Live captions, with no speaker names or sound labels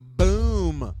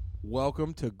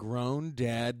welcome to Grown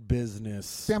Dad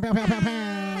Business.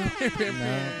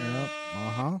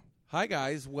 Hi,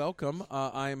 guys. Welcome.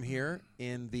 I am here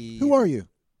in the... Who are you?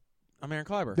 I'm Aaron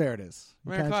Kleiber. There it is.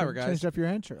 I'm Aaron Kleiber, guys. Changed up your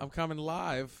intro. I'm coming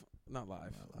live. Not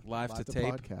live. Live to tape.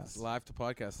 Podcast. Live to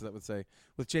podcast, as that would say.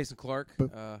 With Jason Clark.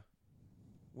 Boop.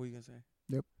 What are you going to say?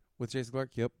 Yep. With Jason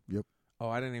Clark? Yep. Yep. Oh,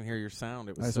 I didn't even hear your sound.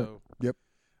 It was so... Yep.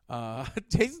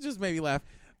 Jason just made me laugh.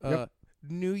 Yep.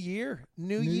 New year.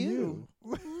 New you.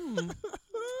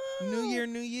 New year,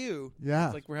 new you. Yeah.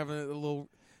 It's like we're having a little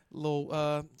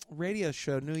radio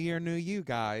show. New year, new you,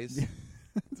 guys.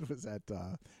 Was that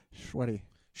Sweaty?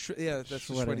 Yeah, that's the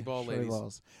Sweaty Ball ladies.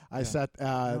 Balls. I sat.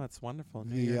 That's wonderful.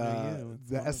 New year, new you.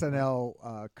 The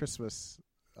SNL Christmas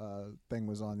thing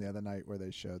was on the other night where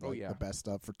they showed the best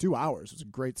stuff for 2 hours. It was a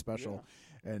great special. Yeah.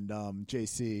 And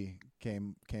JC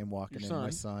came walking in, my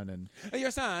son, and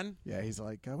your son. Yeah, he's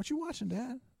like, "What you watching,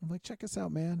 Dad?" I'm like, "Check us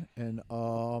out, man." And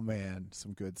oh man,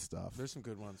 some good stuff. There's some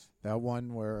good ones. That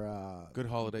one where good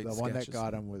holiday. The sketches. one that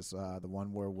got him was the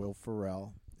one where Will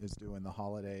Ferrell is doing the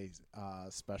holiday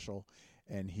special,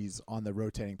 and he's on the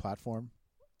rotating platform.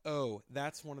 Oh,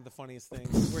 that's one of the funniest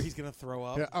things where he's gonna throw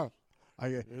up. Yeah. Oh.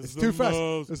 It's the too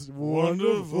fast. This is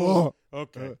wonderful.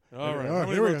 Okay. All right. How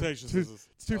many rotations is this?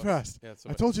 It's too fast. Yeah,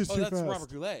 I told you it's too that's fast.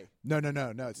 Robert Goulet. No.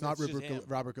 It's not just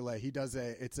Robert Goulet. He does he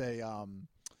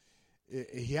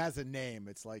has a name.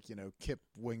 It's like, Kip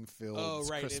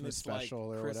Wingfield's Christmas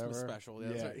special or Christmas whatever. special.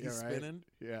 Yeah, right. He's spinning.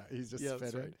 Yeah, he's just spinning.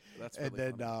 That's right. That's and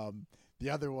really then funny.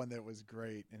 The other one that was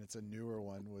great, and it's a newer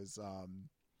one, was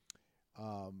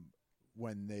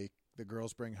when the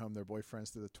girls bring home their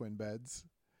boyfriends to the twin beds.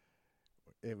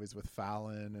 It was with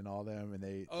Fallon and all them, and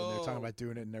they're talking about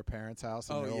doing it in their parents' house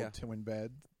in their old twin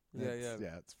bed. Yeah,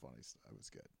 it's funny. It was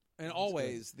good. And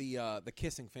always the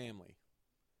kissing family,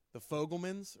 the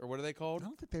Fogelmans, or what are they called? I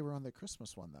don't think they were on the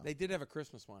Christmas one though. They did have a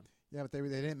Christmas one. Yeah, but they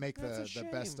didn't make the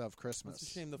best of Christmas. That's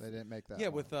a shame. They didn't make that. Yeah,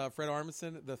 one. with Fred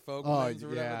Armisen, the Fogelmans or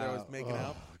whatever. Yeah. They was making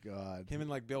out. Oh God. Him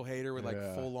and like Bill Hader were like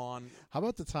full on. How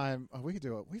about the time we could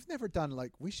do it? We've never done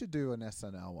we should do an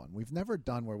SNL one. We've never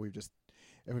done where we've just.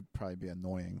 It would probably be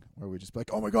annoying where we just be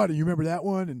like, "Oh my God, you remember that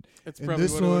one?" And it's probably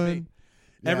this what one. It would be.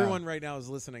 Yeah. Everyone right now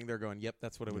is listening. They're going, "Yep,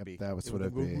 that's what it would be." That was what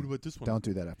it would be. What about this one? Don't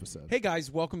do that episode. Hey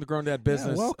guys, welcome to Grown Dad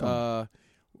Business. Yeah, welcome.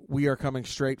 We are coming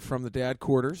straight from the dad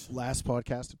quarters. Last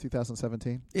podcast of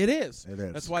 2017. It is. It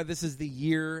is. That's why this is the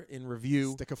year in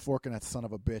review. Stick a fork in that son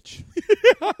of a bitch.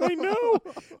 I know.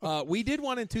 We did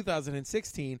one in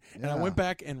 2016, and I went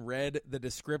back and read the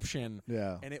description.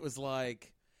 Yeah. And it was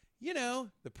like,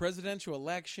 the presidential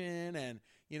election, and,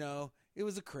 it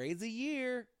was a crazy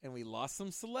year, and we lost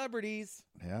some celebrities.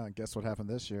 Yeah, and guess what happened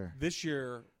this year? This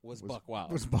year was buck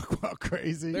wild. Was buck wild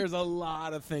crazy? There's a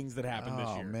lot of things that happened this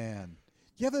year. Oh, man.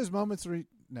 You have those moments where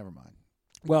never mind.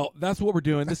 Well, that's what we're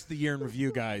doing. This is the year in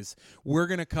review, guys. We're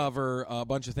going to cover a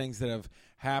bunch of things that have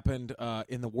happened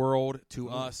in the world to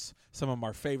us, some of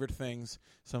our favorite things,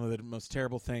 some of the most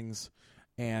terrible things,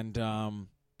 and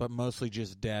but mostly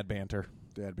just dad banter.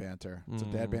 Dad banter. It's a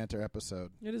dad banter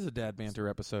episode. It is a dad banter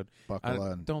episode. Buckle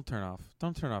in. Don't turn off.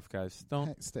 Don't turn off, guys.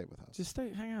 Don't stay with us. Just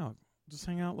hang out. Just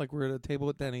hang out like we're at a table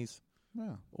at Denny's.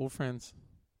 Yeah. Old friends.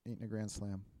 Eating a Grand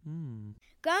Slam.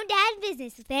 Grown Dad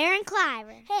Business with Aaron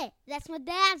Kleiber. Hey, that's my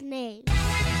dad's name.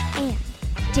 And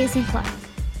Jason Clark.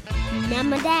 Not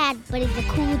my dad, but he's a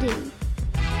cool dude.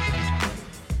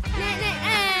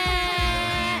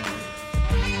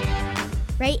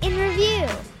 Rate and review.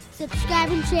 Subscribe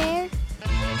and share.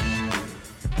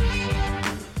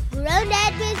 Grown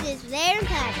Dad Business with Aaron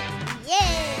Kleiber.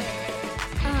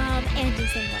 Yeah! And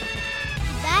Jason Clark.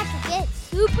 Back to get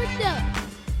super dope.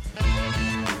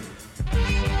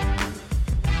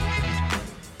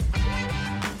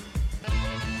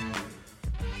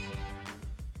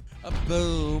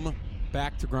 Boom.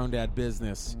 Back to Grown Dad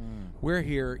Business. We're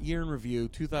here, year in review,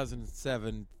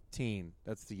 2017.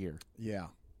 That's the year. Yeah.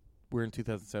 We're in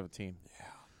 2017.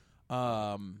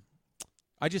 Yeah.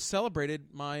 I just celebrated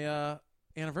my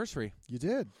anniversary. You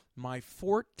did. My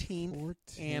 14th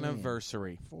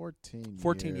anniversary.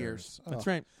 14 years. That's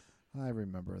right. I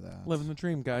remember that. Living the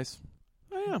dream, guys.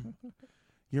 I am.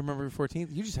 You remember your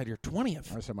 14th? You just had your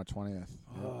 20th. I just had my 20th.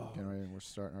 Oh. We're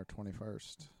starting our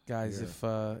 21st. Guys, if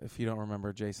you don't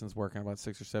remember, Jason's working about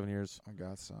 6 or 7 years. I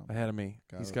got some ahead of me.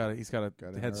 He's got a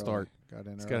head start. Got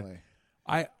in early.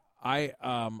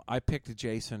 I picked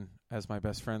Jason as my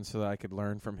best friend so that I could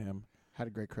learn from him. Had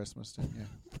a great Christmas, didn't you?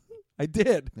 I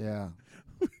did. Yeah.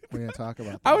 We didn't talk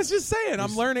about that. I was just saying,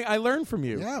 I learned from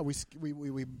you. Yeah, we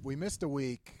missed a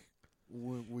week.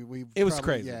 It was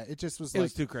crazy. Yeah, it just was. It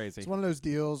was too crazy. It's one of those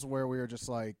deals where we were just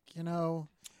like,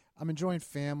 I'm enjoying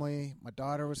family. My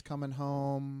daughter was coming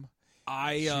home.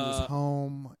 She was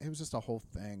home. It was just a whole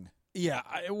thing. Yeah,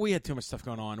 we had too much stuff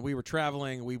going on. We were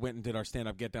traveling. We went and did our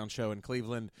stand-up Get Down show in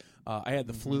Cleveland. I had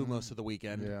the flu most of the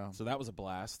weekend, so that was a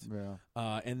blast.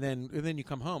 Yeah, and then you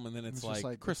come home, and then it's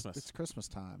like Christmas. It's Christmas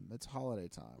time. It's holiday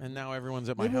time. And now everyone's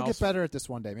at my house. Maybe we'll get better at this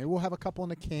one day. Maybe we'll have a couple in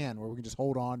the can where we can just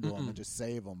hold on to them and just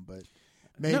save them. But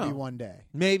maybe one day.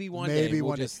 Maybe one day. Maybe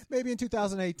one day. Maybe in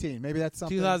 2018. Maybe that's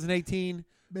something. 2018.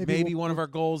 Maybe one of our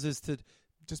goals is to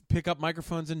just pick up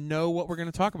microphones and know what we're going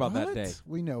to talk about that day.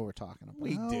 We know what we're talking about.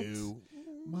 We do.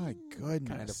 My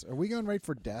goodness. Are we going right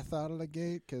for death out of the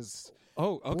gate? Because,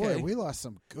 okay. Boy, we lost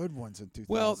some good ones in 2017.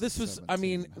 Well, this was,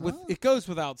 it goes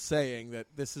without saying that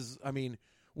this is, I'm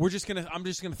just going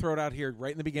to throw it out here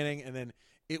right in the beginning, and then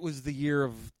it was the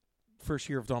first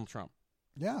year of Donald Trump.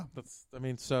 Yeah.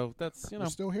 So that's, We're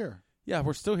still here. Yeah,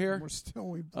 we're still here. We're still,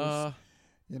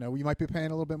 we might be paying a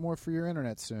little bit more for your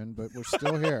internet soon, but we're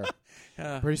still here.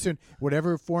 Pretty soon.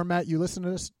 Whatever format you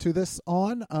listen to this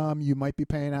on, you might be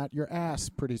paying out your ass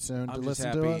pretty soon to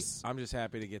listen to us. I'm just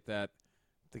happy to get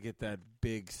that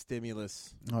big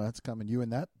stimulus. Oh, that's coming. You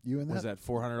and that? Was that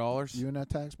 $400? You and that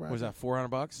tax bracket? Was that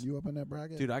 $400? You up in that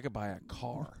bracket? Dude, I could buy a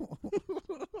car.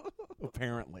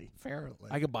 Apparently.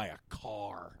 I could buy a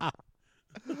car.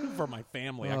 For my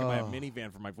family. I can buy a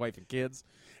minivan for my wife and kids.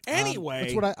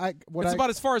 Anyway, that's about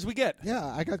as far as we get. Yeah,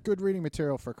 I got good reading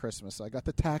material for Christmas. I got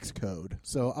the tax code,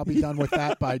 so I'll be done with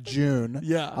that by June.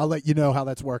 Yeah. I'll let you know how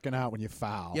that's working out when you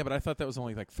file. Yeah, but I thought that was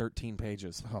only like 13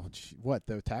 pages. Oh, what,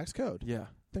 the tax code? Yeah.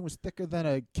 Thing was thicker than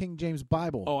a King James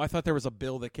Bible. Oh, I thought there was a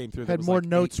bill that came through that had was more like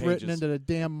notes 8 written pages. into the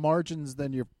damn margins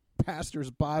than your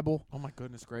pastor's Bible. Oh, my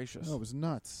goodness gracious. Oh, it was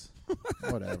nuts.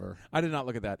 Whatever. I did not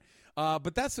look at that.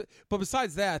 But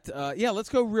besides that, let's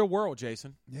go real world,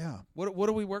 Jason. Yeah. What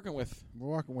are we working with? We're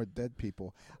working with dead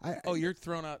people. You're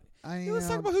throwing out. Let's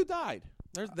talk about who died.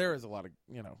 There is a lot of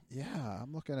Yeah,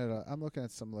 I'm looking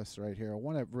at some lists right here. I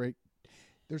want to rate.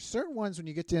 There's certain ones when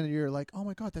you get to the end of the year, like, oh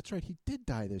my God, that's right, he did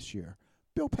die this year.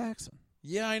 Bill Paxton.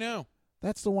 Yeah, I know.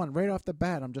 That's the one right off the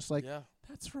bat. I'm just like, yeah,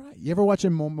 that's right. You ever watch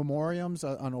memoriams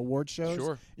on award shows?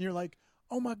 Sure. And you're like,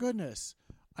 oh my goodness,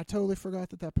 I totally forgot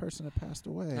that person had passed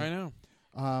away. I know.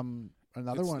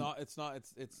 Another one.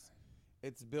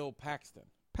 It's Bill Paxton.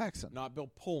 Paxton, not Bill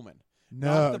Pullman.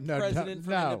 No, not the president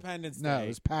from Independence Day. No, it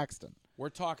was Paxton. We're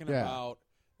talking about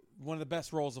one of the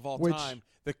best roles of all time.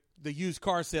 The used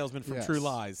car salesman from True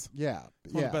Lies. Yeah,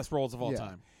 one of the best roles of all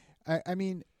time. I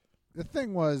mean, the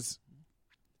thing was,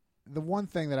 the one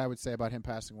thing that I would say about him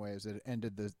passing away is that it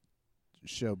ended the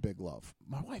show Big Love.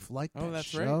 My wife liked that show. Oh,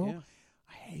 that's right. Yeah.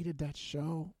 I hated that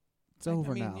show. It's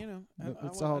over now.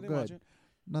 It's all good.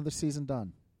 Another season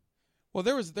done. Well,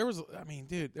 there was. I mean,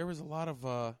 dude, there was a lot of.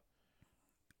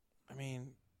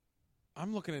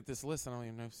 I'm looking at this list. I don't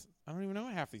even know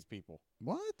half these people.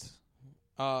 What?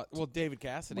 Well, David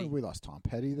Cassidy. We lost Tom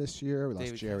Petty this year. We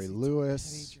lost Jerry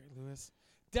Lewis.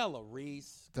 Della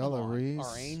Reese.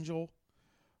 Our angel.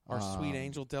 Our sweet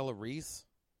angel, Della Reese.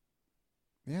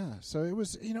 Yeah, so it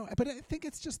was, but I think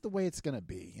it's just the way it's going to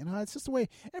be. It's just the way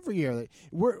every year that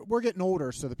we're getting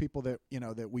older, so the people that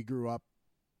that we grew up,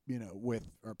 with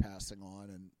are passing on,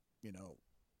 and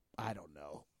I don't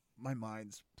know. My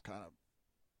mind's kind of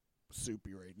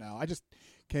soupy right now. I just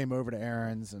came over to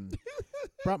Aaron's and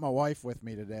brought my wife with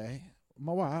me today.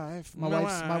 My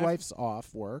wife's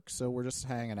off work, so we're just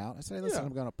hanging out. I said, hey, listen,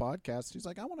 I'm going to podcast. She's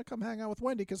like, I want to come hang out with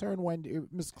Wendy because her and Wendy,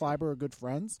 Miss Kleiber, are good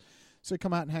friends. So I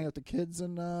come out and hang out with the kids,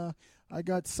 and I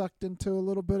got sucked into a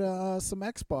little bit of some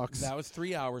Xbox. That was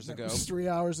 3 hours ago. That was 3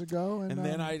 hours ago. And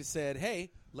then I said,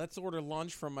 hey, let's order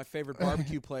lunch from my favorite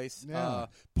barbecue place,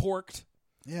 Porked.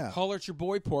 Yeah. Holler at your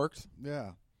boy, Porked.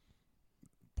 Yeah.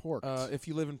 Porked. If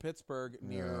you live in Pittsburgh,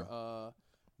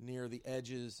 near the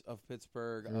edges of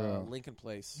Pittsburgh, Lincoln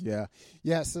Place. Yeah.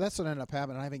 Yeah, so that's what ended up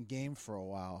happening. I haven't gamed for a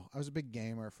while. I was a big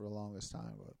gamer for the longest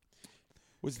time, but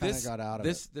got out of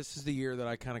it. This is the year that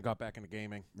I kind of got back into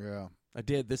gaming. Yeah. I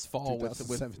did this fall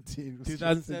 2017 with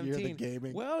 2017. The year of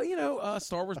gaming. Well,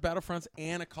 Star Wars Battlefronts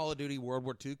and a Call of Duty World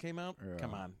War II came out. Yeah.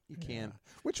 Come on, you can't.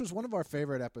 Which was one of our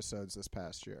favorite episodes this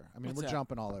past year. I mean, we're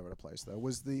jumping all over the place though.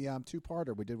 Was the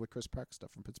two-parter we did with Chris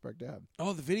Peckstuff from Pittsburgh Deb.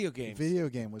 Oh, the video game. The video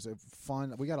game was a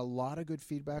fun. We got a lot of good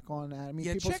feedback on that. I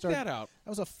mean, check that out. That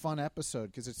was a fun episode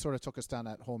because it sort of took us down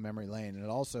that whole memory lane, and it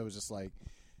also was just like,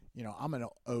 I'm an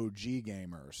OG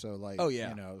gamer, so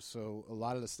so a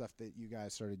lot of the stuff that you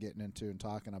guys started getting into and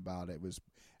talking about, it was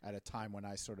at a time when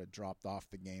I sort of dropped off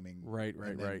the gaming, right,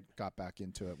 got back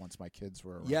into it once my kids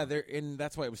were around. Yeah, and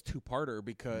that's why it was two-parter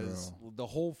because the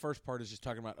whole first part is just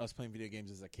talking about us playing video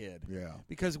games as a kid. Yeah,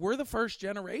 because we're the first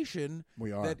generation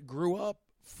that grew up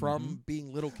from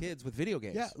being little kids with video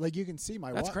games. Yeah, like you can see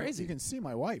my That's crazy. You can see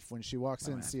my wife when she walks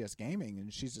in man. and see us gaming,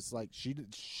 and she's just like she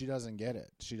doesn't get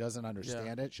it. She doesn't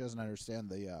understand it. She doesn't understand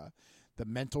the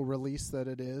mental release that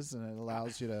it is, and it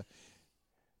allows you to.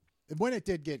 When it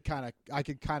did get I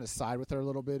could kind of side with her a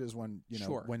little bit is when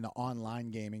when the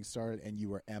online gaming started and you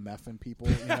were MFing people,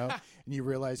 and you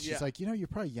realize she's like, you're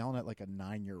probably yelling at like a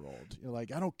 9-year-old. You're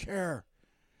like, I don't care.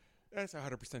 That's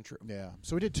 100% true. Yeah.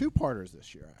 So we did 2-parters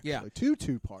this year. Actually. Yeah,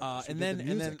 2-parters. And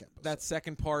then that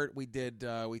second part we did.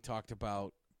 We talked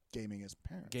about gaming as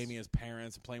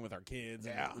parents, and playing with our kids,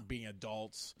 and being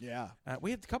adults. Yeah.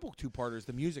 We had a couple 2-parters.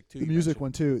 The music too. The music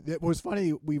one too. It was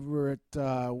funny. We were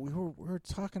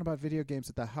talking about video games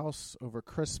at the house over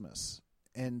Christmas,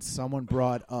 and someone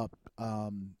brought up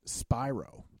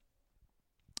Spyro.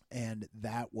 And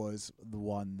that was the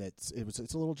one it's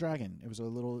a little dragon. It was a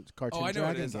little cartoon. Oh, I know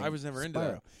dragon it is. game. I was never into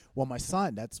Spyro. that. Well, my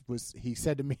son, he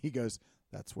said to me, he goes,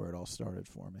 "That's where it all started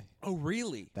for me." Oh,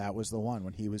 really? That was the one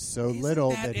when he was so Isn't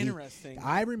little that that interesting.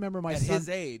 I remember my at son his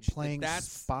age playing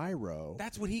Spyro.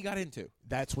 That's what he got into.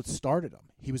 That's what started him.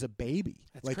 He was a baby.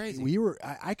 That's crazy.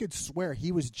 I could swear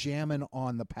he was jamming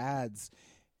on the pads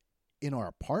in our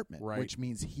apartment, which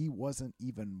means he wasn't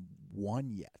even 1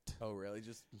 yet. Oh, really?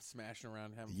 Just smashing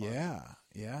around, having fun.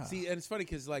 Yeah. See, and it's funny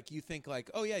because you think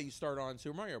oh yeah, you start on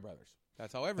Super Mario Brothers.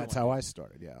 That's how everyone. That's how I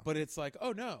started. Yeah. But it's like,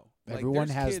 oh no, everyone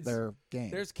has kids, their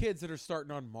game. There's kids that are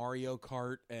starting on Mario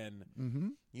Kart, and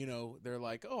they're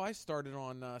like, oh, I started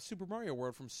on Super Mario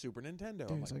World from Super Nintendo.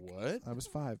 Dude, I'm like, what? I was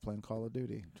 5 playing Call of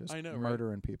Duty, just I know,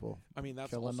 murdering people. I mean, that's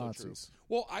killing also Nazis. true.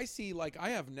 Well, I see, I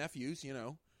have nephews,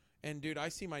 and dude, I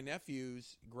see my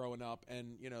nephews growing up,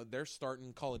 and they're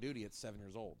starting Call of Duty at 7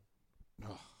 years old.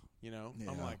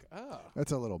 I'm like, oh,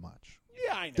 that's a little much.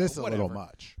 Yeah, I know. This is a little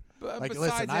much. But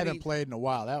listen, I haven't played in a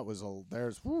while. That was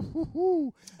that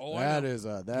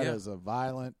is a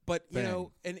violent. But thing.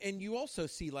 and you also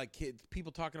see kids,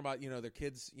 people talking about their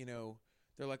kids.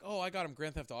 They're like, oh, I got them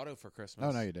Grand Theft Auto for Christmas.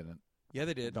 Oh no, you didn't. Yeah,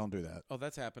 they did. Don't do that. Oh,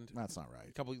 that's happened. That's not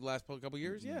right. Last couple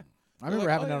years, yeah. I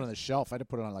remember having it on the shelf. I had to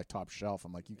put it on top shelf.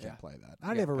 I'm like, you can't play that.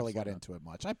 I never really got into it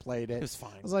much. I played it. It was fine.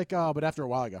 I was like, oh, but after a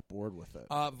while, I got bored with it.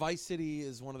 Vice City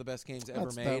is one of the best games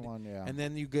ever made. That one, yeah. And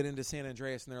then you get into San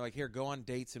Andreas, and they're like, here, go on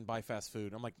dates and buy fast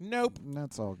food. I'm like, nope.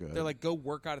 That's all good. They're like, go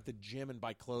work out at the gym and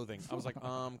buy clothing. I was like,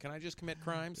 can I just commit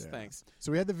crimes? Yeah. Thanks.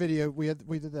 So we had the video. We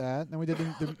did that, and we did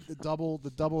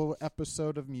the double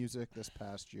episode of music this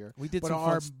past year. We did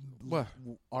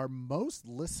our most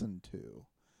listened to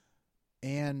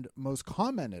and most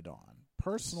commented on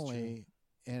personally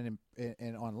and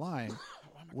online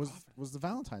was the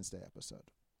Valentine's Day episode.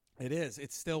 It is.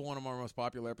 It's still one of our most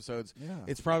popular episodes. Yeah.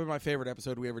 It's probably my favorite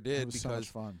episode we ever did It was because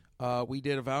so much fun. We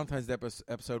did a Valentine's Day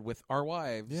episode with our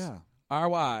wives. Yeah. Our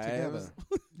wives.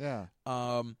 Together.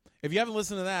 Yeah. If you haven't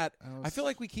listened to that, I feel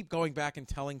like we keep going back and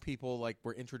telling people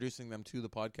we're introducing them to the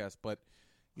podcast, but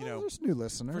there's new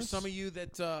listeners. For some of you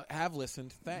that have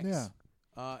listened, thanks. Yeah.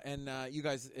 And you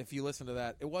guys, if you listen to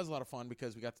that, it was a lot of fun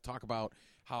because we got to talk about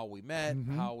how we met,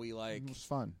 how we It was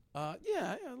fun. a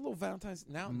little Valentine's.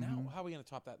 Now, how are we going to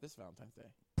top that this Valentine's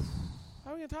Day?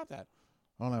 How are we going to top that?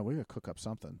 I don't know. We got to cook up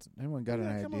something. Anyone got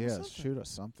an idea? Shoot us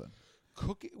something.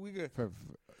 Cook it. We got for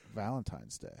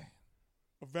Valentine's Day.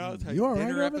 A Valentine's you all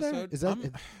dinner right over episode. there? Is that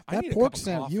that pork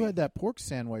sandwich? You had that pork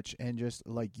sandwich, and just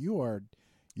you are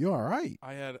all right.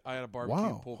 I had a barbecue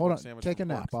pulled Hold pork on. sandwich. Take a from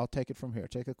nap. Porks. I'll take it from here.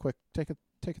 Take a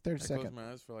 30 second.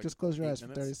 Just close your eyes for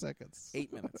 30 seconds.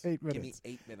 8 minutes. 8 minutes. Give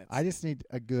me 8 minutes. I just need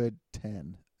a good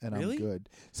 10, and Really? I'm good.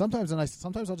 Sometimes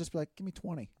I'll just be like, give me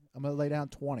 20. I'm gonna lay down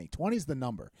 20. 20 is the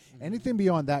number. Mm-hmm. Anything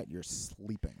beyond that, you're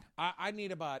sleeping. I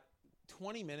need about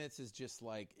 20 minutes. Is just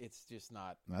it's just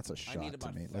not. That's a shot I need to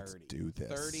about me. 30. Let's do this.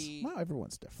 30. Well,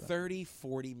 everyone's different. 30,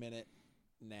 40-minute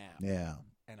nap. Yeah.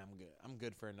 And I'm good. I'm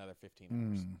good for another 15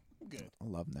 hours. I'm good. I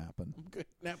love napping. I'm good.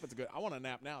 Napping's good. I want to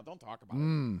nap now. Don't talk about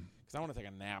it. Because I want to take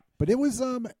a nap. But it was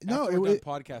After we're done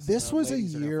podcasting, this was a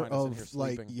ladies are gonna year find us in here of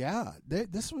sleeping.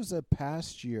 this was a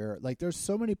past year. There's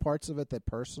so many parts of it that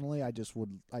personally I just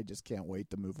can't wait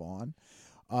to move on.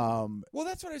 Well,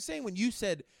 that's what I was saying when you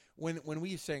said when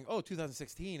we were saying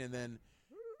 2016 and then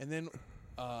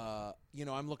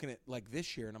I'm looking at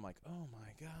this year and I'm like, oh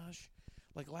my gosh,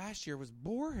 last year was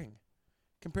boring.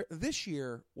 This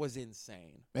year was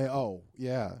insane. Oh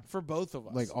yeah, for both of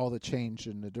us. All the change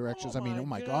in the directions. Oh my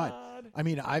my God. God. I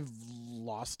mean, I've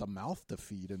lost a mouth to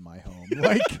feed in my home.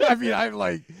 I'm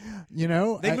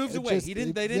they moved away. They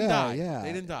didn't die. Yeah,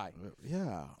 they didn't die.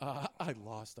 Yeah. I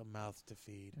lost a mouth to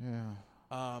feed.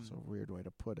 Yeah. It's a weird way to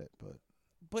put it,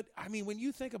 but I mean, when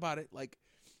you think about it,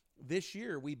 this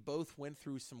year we both went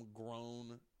through some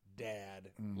grown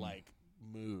dad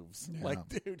moves. Yeah. Like,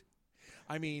 dude,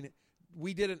 I mean,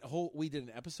 we did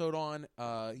an episode on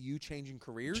you changing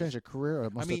careers. Change a career,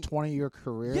 almost a 20-year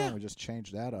career, yeah. and we just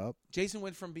changed that up. Jason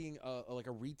went from being like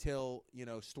a retail,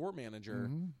 store manager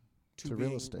to real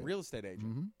being estate. real estate agent.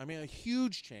 Mm-hmm. I mean, a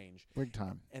huge change. Big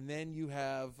time. And then you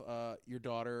have your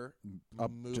daughter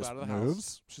move just out of the moves.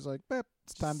 house. She's like, "Babe,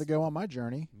 it's time to go on my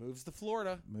journey." Moves to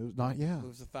Florida. Moves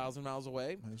 1,000 miles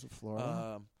away. Moves to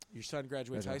Florida. Your son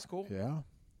graduates high school. Yeah.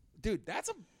 Dude, that's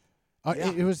a...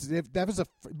 That was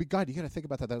God, you got to think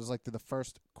about that. That was like the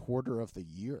first quarter of the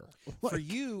year. For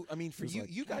you, I mean,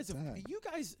 you guys,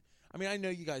 I mean, I know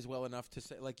you guys well enough to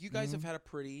say, like, you guys have had a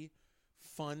pretty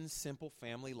fun, simple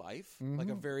family life. Like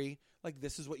a very, like,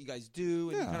 this is what you guys do,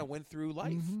 and you kind of went through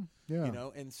life. Yeah.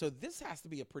 And so this has to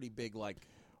be a pretty big, like...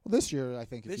 Well, this year, I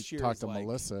think if you talk to like,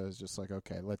 Melissa, is just like,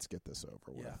 okay, let's get this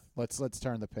over with. Yeah. Let's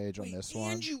turn the page on this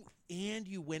one. And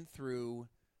you went through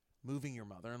moving your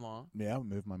mother-in-law. Yeah,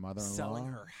 moved my mother-in-law. Selling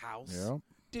her house. Yeah.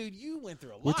 Dude, you went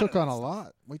through a lot. We took on a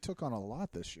lot. We took on a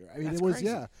lot this year. I mean, That's it was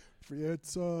crazy.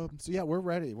 It's so yeah, we're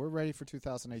ready. We're ready for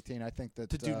 2018. I think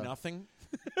that to do nothing.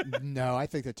 No, I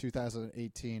think that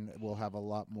 2018 will have a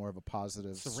lot more of a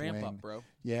positive It's a swing. ramp up, bro.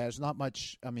 Yeah, there's not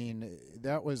much. I mean,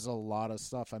 that was a lot of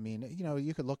stuff. I mean,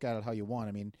 you could look at it how you want.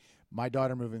 I mean, my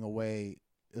daughter moving away,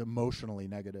 emotionally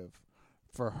negative.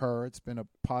 For her, it's been a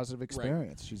positive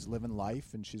experience. Right. She's living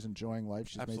life and she's enjoying life.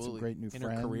 She's made some great new friends.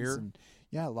 Her career. And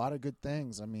yeah, a lot of good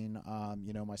things. I mean,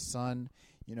 my son,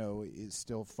 is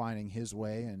still finding his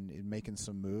way and making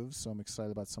some moves. So I'm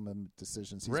excited about some of the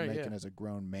decisions he's making as a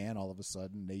grown man. All of a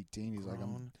sudden, 18, he's like,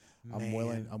 I'm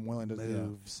willing to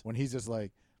moves. When he's just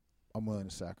like, I'm willing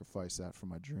to sacrifice that for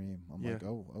my dream. I'm like,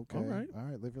 oh, okay, all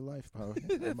right, live your life, bro.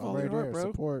 I'm right here,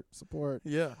 bro. Support.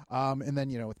 Yeah. And then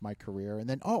with my career, and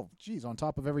then on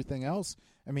top of everything else,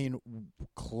 I mean,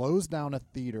 closed down a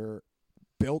theater,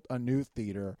 built a new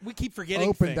theater. We keep forgetting.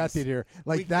 Opened that theater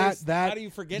like that. How do you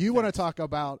forget? You want to talk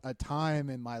about a time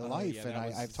in my life, yeah, and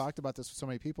I've talked about this with so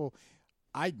many people.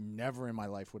 I never in my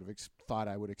life would have thought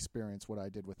I would experience what I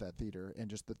did with that theater, and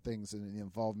just the things and the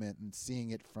involvement, and seeing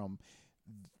it from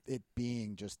it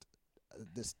being just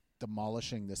this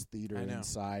demolishing this theater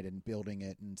inside and building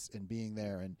it and being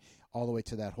there and all the way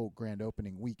to that whole grand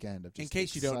opening weekend of just in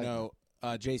case you don't know,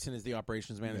 Jason is the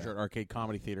operations manager at Arcade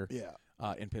Comedy Theater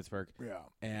in Pittsburgh. Yeah.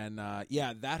 And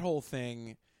that whole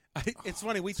thing, it's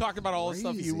funny. We talked about all the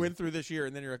stuff you went through this year,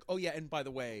 and then you're like, oh yeah, and by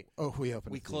the way,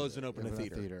 we closed and opened a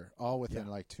theater all within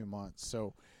like 2 months.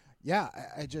 So yeah,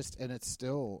 I just, and it's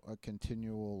still a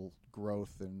continual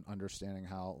growth and understanding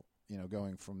how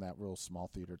going from that real small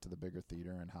theater to the bigger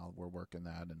theater and how we're working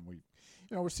that, and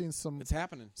we're seeing it's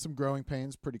happening. Some growing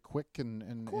pains pretty quick, and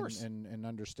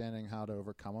understanding how to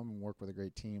overcome them and work with a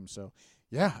great team. So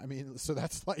yeah, I mean, so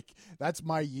that's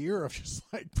my year of just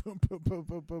like boom, boom, boom,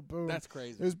 boom, boom, boom. That's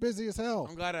crazy. It was busy as hell.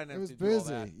 I'm glad I never. It was did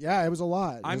busy. All that. Yeah, it was a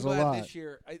lot. I'm glad this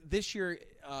year.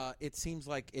 It seems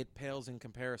like it pales in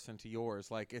comparison to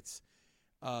yours. Like it's,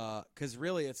 because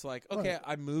really it's like, okay,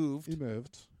 I moved. You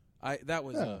moved.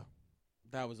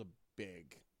 That was a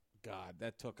big, God,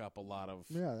 that took up a lot of.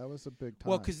 Yeah, that was a big time.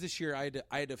 Well, because this year I had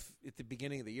to at the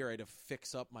beginning of the year I had to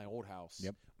fix up my old house.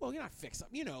 Yep. Well, you're not fix up,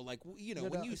 when you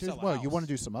a sell house. You want to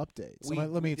do some updates.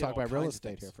 Let me talk about real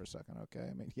estate here for a second, okay?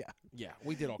 I mean, yeah,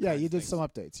 we did all. Yeah, you did some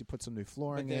updates. You put some new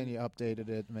flooring in. You updated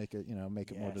it, make it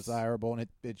more desirable, and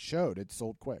it showed. It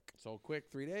sold quick.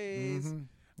 3 days. Mm-hmm.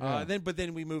 Yeah.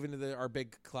 Then we move into our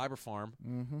big Clyber farm,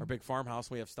 our big farmhouse.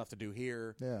 We have stuff to do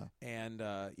here. Yeah. And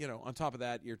on top of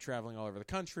that, you're traveling all over the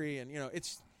country, and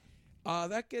it's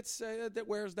that gets that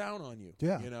wears down on you.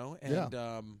 Yeah.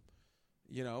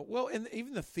 Well, and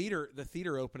even the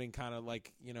theater opening kind of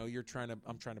like I'm trying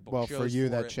to book. Well, shows for you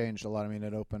that changed a lot. I mean,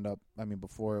 it opened up. I mean,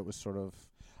 before it was sort of.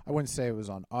 I wouldn't say it was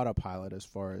on autopilot as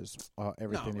far as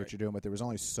everything that you're doing, but there was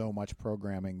only so much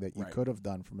programming that you could have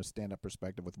done from a stand-up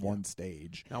perspective with one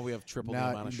stage. Now we have triple the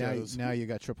amount of shows. Now you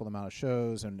got triple the amount of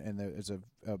shows, and there's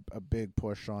a big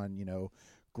push on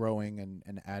growing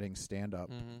and adding stand-up,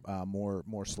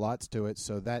 more slots to it,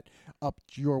 so that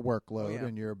upped your workload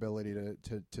and your ability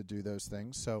to do those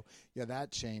things. So yeah,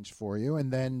 that changed for you,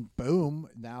 and then boom,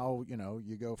 now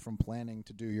you go from planning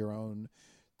to do your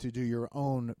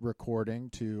own recording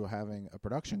to having a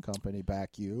production company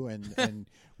back you, and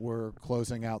we're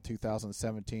closing out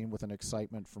 2017 with an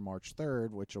excitement for March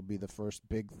 3rd, which will be the first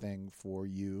big thing for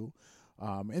you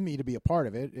and me to be a part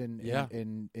of it in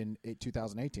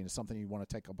 2018. It's something you want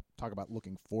to talk about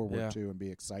looking forward to and be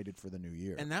excited for the new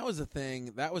year. And that was a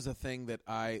thing that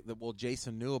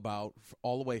Jason knew about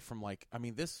all the way from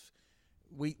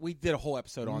we did a whole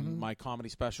episode on my comedy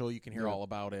special. You can hear all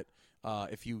about it.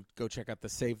 if you go check out the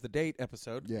Save the Date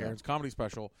episode, Yeah. Aaron's comedy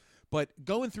special. But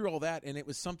going through all that, and it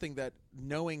was something that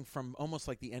knowing from almost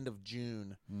like the end of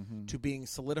June to being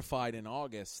solidified in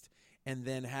August, and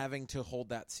then having to hold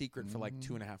that secret for like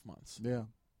 2.5 months. Yeah.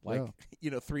 Like,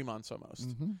 3 months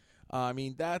almost. I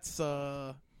mean, that's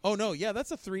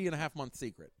that's a 3.5 month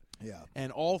secret. Yeah.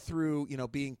 And all through,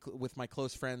 being with my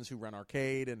close friends who run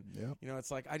arcade, and Yep.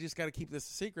 it's like I just got to keep this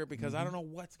a secret because I don't know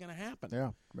what's going to happen.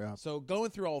 Yeah. Yeah. So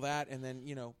going through all that, and then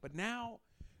but now,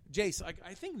 Jace,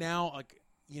 I think now, like,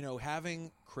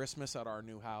 having Christmas at our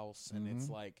new house, and it's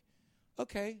like,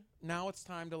 okay, now it's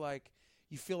time to, like,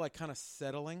 you feel like kind of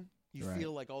settling. You Right.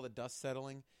 feel like all the dust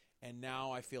settling, and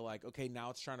now I feel like, okay, now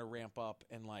it's trying to ramp up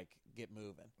and, like, get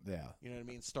moving. Yeah. You know what I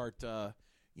mean? Start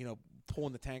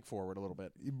pulling the tank forward a little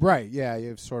bit. Right. Yeah.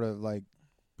 You've sort of like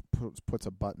puts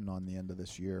a button on the end of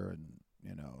this year, and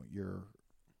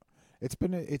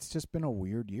it's just been a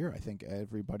weird year. I think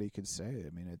everybody could say. I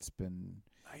mean,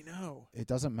 I know. it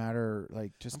doesn't matter.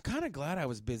 Like, just I'm kind of glad I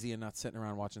was busy and not sitting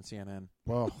around watching CNN.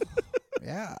 well,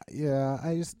 yeah.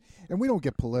 And we don't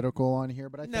get political on here,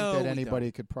 but I think No, that we anybody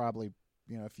don't. could probably,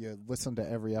 if you listen to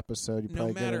every episode, you No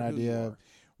probably get matter an who you idea are. of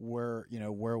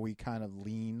where we kind of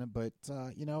lean. But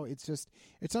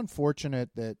it's unfortunate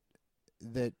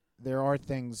that there are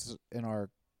things in our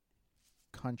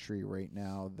country right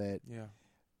now that Yeah.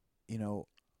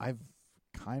 I've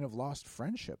kind of lost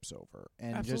friendships over,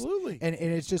 and Absolutely. and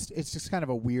it's just kind of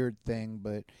a weird thing,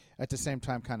 but at the same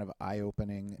time kind of eye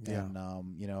opening. Yeah. And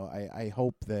I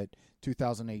hope that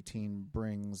 2018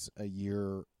 brings a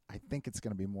year. I think it's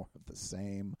going to be more of the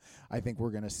same. I think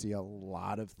we're going to see a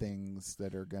lot of things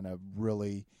that are going to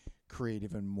really create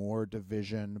even more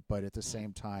division, but at the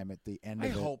same time, at the end I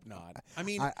of it, hope not. I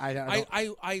mean,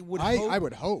 I would hope. I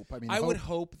would hope. I mean, I would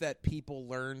hope that people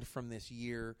learned from this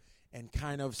year and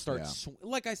kind of start, Yeah.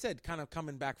 like I said, kind of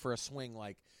coming back for a swing.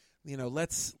 Like,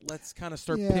 let's kind of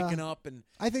start Yeah. picking up. And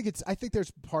I think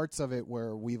there's parts of it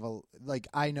where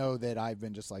I know that I've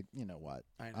been just like, you know what,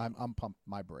 I know. I'm pumped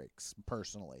my brakes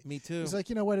personally. Me too. It's like,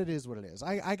 you know what, it is what it is.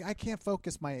 I can't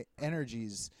focus my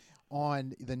energies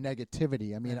on the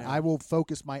negativity. I mean, know. I will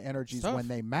focus my energies Tough. when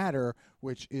they matter,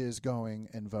 which is going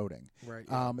and voting. Right.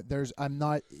 Yeah.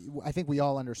 I think we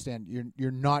all understand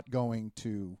you're not going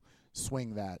to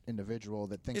swing that individual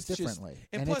that thinks It's just- differently.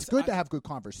 and And plus, it's good to have good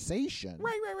conversation.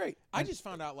 right. I and just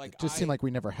found out, like, It just seemed like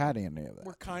we never had any of that.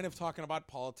 we're kind of talking about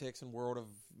politics and world of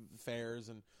affairs,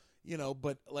 and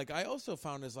but like I also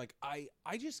found is like I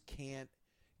just can't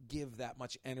give that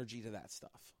much energy to that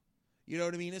stuff. You know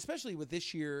what I mean? Especially with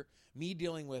this year, me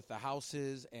dealing with the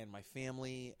houses and my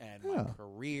family and my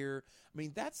career. I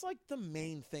mean, that's like the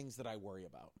main things that I worry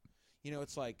about.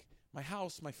 It's like my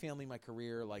house, my family, my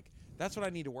career. Like, that's what I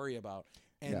need to worry about.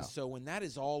 And so when that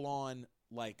is all on,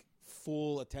 like,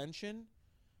 full attention,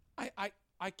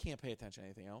 I can't pay attention to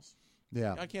anything else.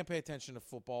 Yeah. I can't pay attention to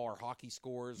football or hockey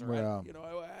scores, or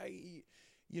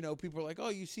people are like, "Oh,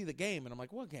 you see the game," and I'm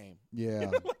like, "What game?" Yeah.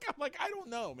 I'm like, I don't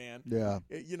know, man. Yeah.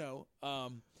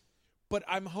 But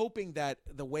I'm hoping that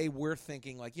the way we're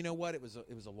thinking, like, you know what, it was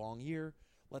a long year.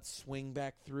 Let's swing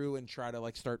back through and try to,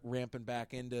 like, start ramping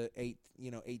back into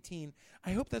 18.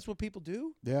 I hope that's what people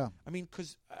do. Yeah.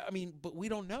 But we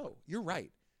don't know. You're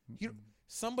right.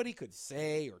 Somebody could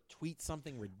say or tweet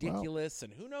something ridiculous,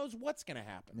 and who knows what's going to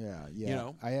happen.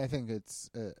 Yeah. I think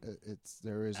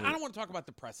there is. I don't want to talk about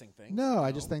depressing things. No,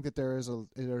 I just think that there's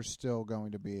still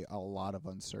going to be a lot of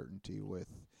uncertainty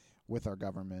with our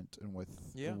government and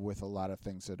with a lot of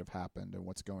things that have happened and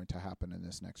what's going to happen in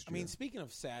this next year. I mean, speaking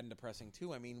of sad and depressing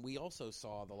too, I mean, we also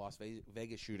saw the Las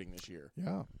Vegas shooting this year.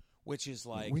 Yeah. Which is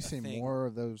like we see more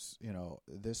of those,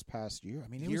 this past year. I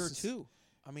mean, it year was or two.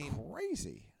 I mean,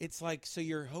 crazy. It's like, so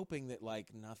you're hoping that, like,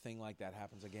 nothing like that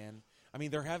happens again. I mean,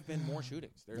 there have been more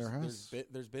shootings.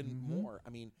 There's been more.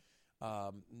 I mean,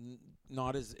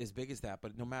 not as big as that,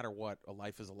 but no matter what, a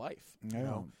life is a life.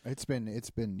 It's been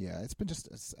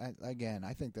just again.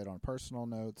 I think that on personal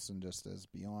notes and just as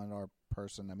beyond our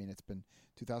person. I mean, it's been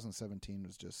 2017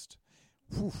 was just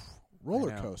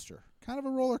roller coaster, kind of a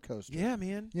roller coaster. Yeah,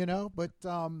 man.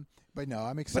 But no,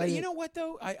 I'm excited. But you know what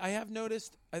though, I have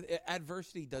noticed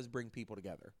adversity does bring people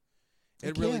together.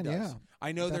 It really does. Yeah.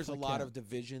 I know there's a lot of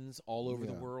divisions all over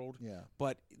the world. Yeah.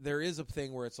 But there is a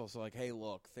thing where it's also like, hey,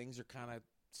 look, things are kind of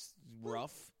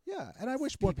rough. Yeah, and I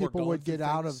wish more People are people going would through get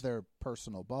out things. of their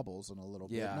personal bubbles and a little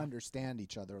bit and understand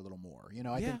each other a little more.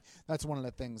 I Yeah. think that's one of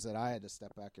the things that I had to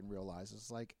step back and realize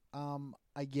is like,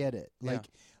 I get it. Yeah.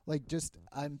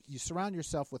 You surround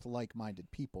yourself with like-minded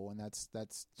people, and that's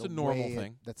It's a normal way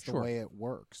thing. That's the Sure. way it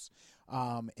works.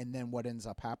 And then what ends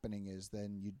up happening is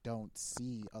then you don't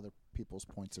see other people's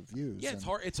points of views. Yeah,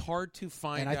 it's hard to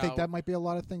find. And I think that might be a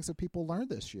lot of things that people learned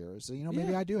this year. Is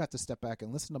maybe I do have to step back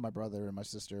and listen to my brother and my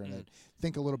sister and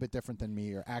think a little bit different than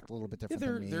me or act a little bit different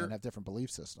than me and have different belief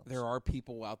systems. There are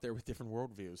people out there with different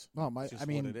worldviews. Well, what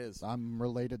it is. I'm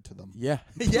related to them. Yeah,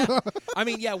 yeah. I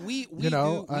mean, yeah. We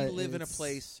live in a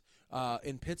place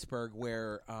in Pittsburgh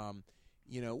where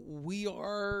we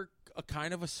are a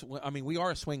kind of we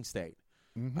are a swing state.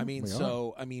 Mm-hmm,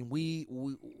 we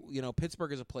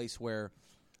Pittsburgh is a place where,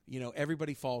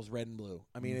 everybody falls red and blue.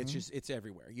 I mean, it's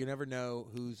everywhere. You never know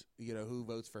who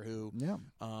votes for who. Yeah.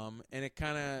 And it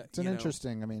kind of it's an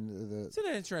interesting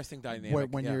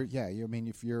dynamic. When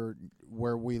if you're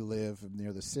where we live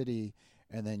near the city,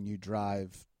 and then you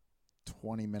drive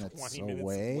 20 minutes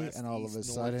away, west, and all east, of a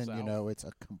sudden, north, it's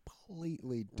a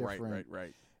completely different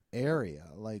right. area.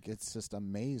 Like, it's just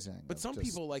amazing. But some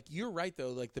people, like, you're right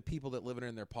though, like the people that live it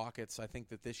in their pockets. I think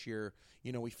that this year,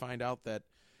 we find out that,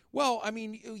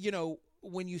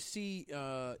 when you see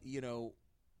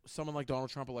someone like Donald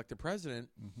Trump elected president,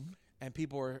 and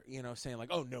people are saying like,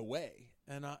 oh, no way,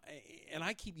 and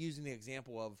I keep using the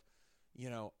example of,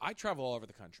 I travel all over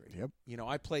the country. Yep.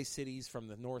 I play cities from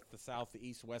the north, the south, the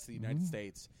east, west of the United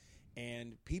States,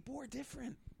 and people are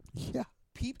different. Yeah.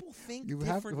 People think you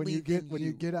differently when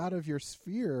you get out of your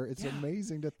sphere. It's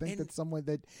amazing to think that someone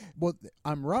that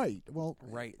I'm right. Well,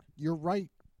 right, you're right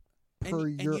per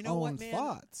your own man?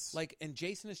 thoughts. Like, and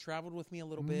Jason has traveled with me a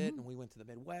little bit, and we went to the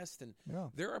Midwest, and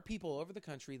there are people all over the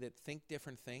country that think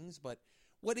different things. But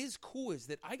what is cool is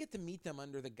that I get to meet them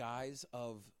under the guise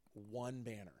of one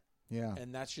banner. Yeah,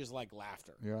 and that's just like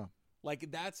laughter. Yeah,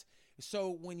 like that's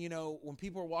so when when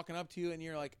people are walking up to you and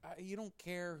you're like, you don't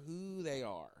care who they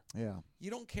are. Yeah,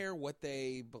 you don't care what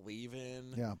they believe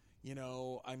in. Yeah,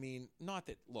 I mean, not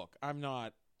that. Look, I'm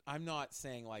not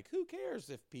saying like, who cares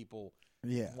if people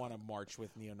want to march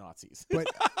with neo-Nazis. But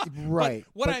right.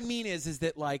 But what I mean is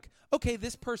that like, okay,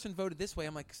 this person voted this way.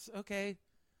 I'm like, okay.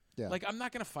 Yeah. Like, I'm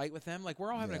not going to fight with them. Like,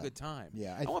 we're all having a good time.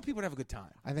 Yeah. I want people to have a good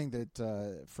time. I think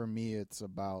that for me, it's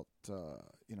about,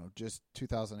 just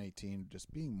 2018 just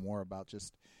being more about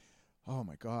just, oh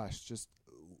my gosh, just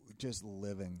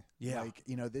living. Yeah. Like,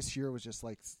 this year was just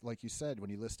like you said, when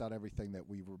you list out everything that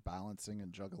we were balancing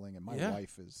and juggling, and my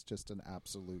wife is just an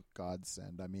absolute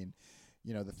godsend. I mean,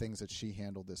 the things that she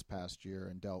handled this past year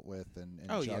and dealt with and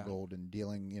juggled and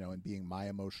dealing, and being my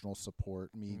emotional support,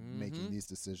 me making these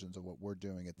decisions of what we're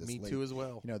doing at this too as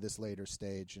well. This later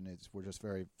stage. And we're just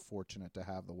very fortunate to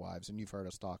have the wives. And you've heard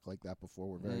us talk like that before.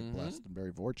 We're very blessed and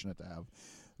very fortunate to have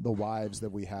the wives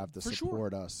that we have to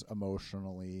support us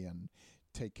emotionally and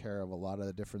take care of a lot of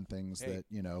the different things that,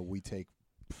 we take.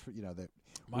 That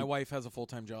my wife has a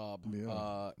full-time job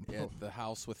at the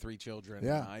house with 3 children.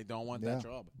 Yeah. I don't want that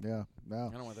job. Yeah,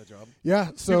 no. I don't want that job.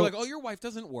 Yeah, so people are like, oh, your wife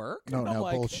doesn't work? No, I'm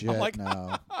like, bullshit. I'm like,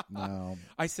 no.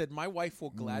 I said, my wife will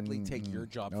gladly take your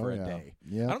job for a day.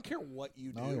 Yeah. I don't care what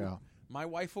you do. Oh, yeah. My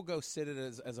wife will go sit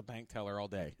as a bank teller all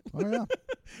day. Oh, yeah.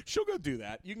 She'll go do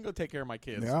that. You can go take care of my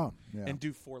kids. Yeah. And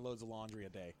do 4 loads of laundry a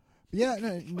day.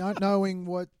 Yeah, not knowing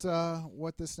what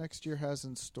this next year has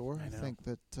in store, I think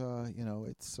that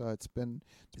it's been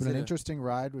an interesting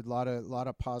ride with a lot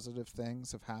of positive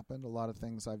things have happened. A lot of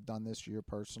things I've done this year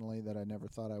personally that I never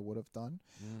thought I would have done.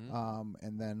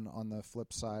 And then on the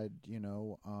flip side,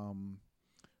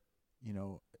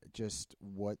 just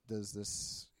what does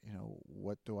this,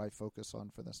 what do I focus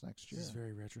on for this next year? This is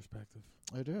very retrospective.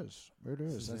 It is.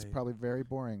 That's probably very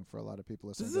boring for a lot of people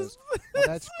listening to this. Well,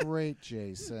 that's great,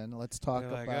 Jason. Let's talk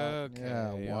about. Okay,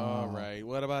 yeah, wow. all right.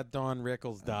 What about Don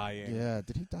Rickles dying? Yeah,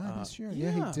 did he die this year?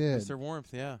 Yeah, he did. Mr. Warmth,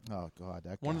 yeah. Oh God,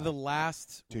 that guy. One of the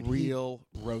last real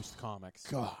roast comics.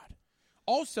 God.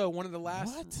 Also, one of the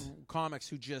last comics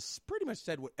who just pretty much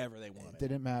said whatever they wanted. It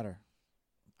didn't matter.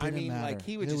 Like,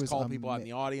 he would just call people out in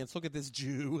the audience. Look at this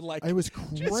Jew. Like, it was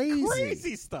crazy. Just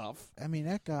crazy stuff. I mean,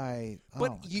 that guy.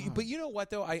 But you know what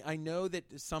though? I know that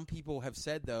some people have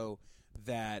said though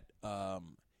that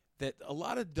that a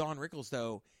lot of Don Rickles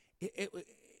though,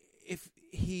 if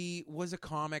he was a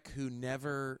comic who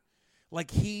never,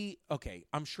 like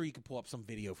I'm sure you could pull up some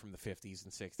video from the 50s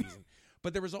and 60s,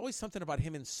 but there was always something about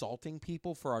him insulting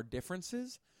people for our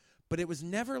differences, but it was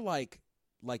never like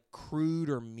crude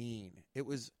or mean. It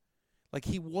was like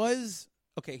he was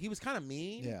kind of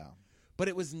mean. Yeah. But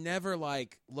it was never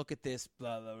like, look at this,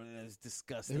 blah, blah, blah, it's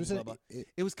disgusting, blah, blah.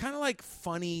 It was kind of like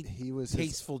funny,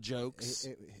 tasteful jokes.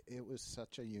 It was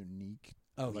such a unique.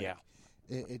 Oh, yeah.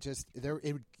 It just,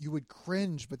 you would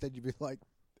cringe, but then you'd be like,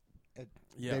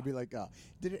 they'd be like, oh.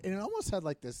 And it almost had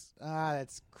like this,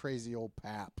 that's crazy old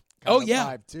pap. kind of yeah.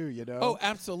 vibe too, you know. Oh,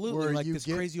 absolutely. Where like you this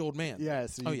get- crazy old man. Yeah,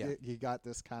 so yeah. you got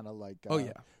this kind of like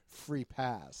free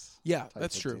pass. Yeah, type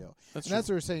that's of true. deal. That's And true. that's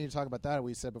what we were saying. You talk about that.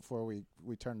 We said before we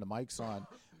turned the mics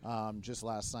on. Just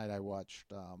last night I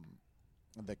watched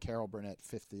the Carol Burnett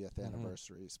 50th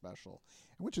anniversary special,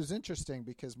 which was interesting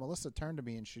because Melissa turned to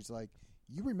me and she's like,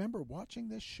 "You remember watching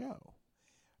this show?"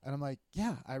 And I'm like,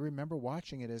 "Yeah, I remember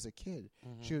watching it as a kid."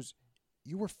 She goes,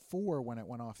 "You were 4 when it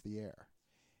went off the air."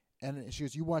 And she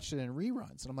goes, "You watched it in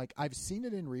reruns." And I'm like, "I've seen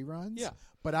it in reruns, Yeah.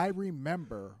 but I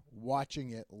remember watching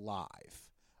it live.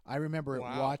 I remember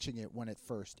watching it when it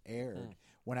first aired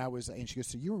when I was." And she goes,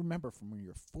 "So you remember from when you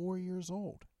were 4 years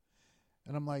old?"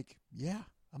 And I'm like, "Yeah."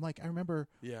 I'm like, I remember.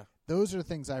 Yeah. Those are the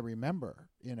things I remember,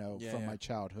 from yeah. my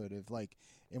childhood of like,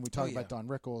 and we talked yeah. about Don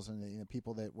Rickles and the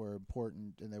people that were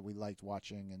important and that we liked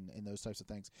watching and those types of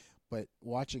things. But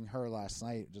watching her last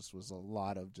night just was a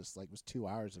lot of just like, it was 2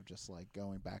 hours of just like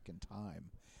going back in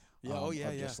time. Yeah. Of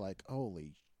yeah. just like,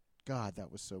 holy God,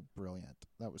 that was so brilliant.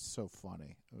 That was so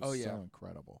funny. It was so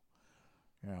incredible.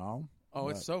 Oh, But,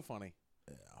 it's so funny.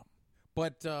 yeah.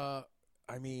 But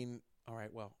I mean, all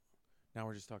right. Well, now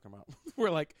we're just talking about. We're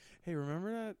like, hey,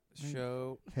 remember that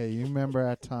show? Hey, you remember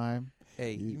that time?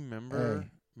 Hey, you remember?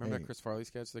 Remember hey. that Chris Farley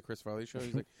sketch, the Chris Farley show?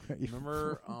 He's like,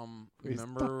 remember? He's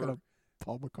talking to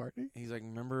Paul McCartney. He's like,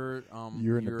 remember?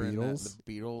 You're in the in Beatles?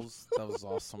 the Beatles. That was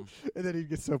awesome. And then he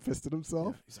gets so pissed at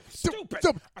himself. He's like,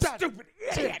 stupid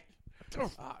idiot.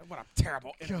 What a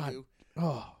terrible interview.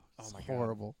 Oh my God.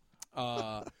 horrible.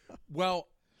 Well,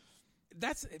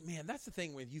 that's the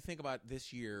thing when you think about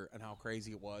this year and how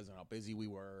crazy it was and how busy we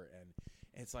were, and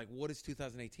it's like, what is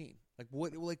 2018? Like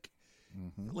what? Like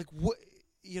what?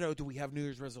 Do we have New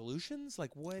Year's resolutions?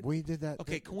 Like what? We did that.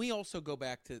 Okay, can we also go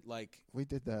back to like? We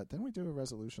did that. Didn't we do a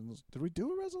resolutions? Did we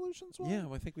do a resolutions one? Yeah,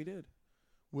 I think we did.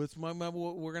 We're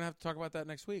gonna have to talk about that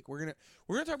next week. We're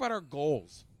gonna talk about our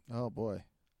goals. Oh boy,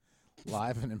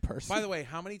 live and in person. By the way,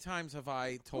 how many times have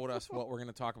I told us what we're going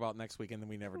to talk about next week and then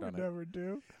we never done it? Never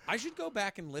do. I should go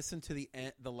back and listen to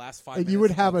the last 5 And minutes. you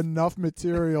would have enough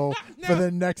material No. for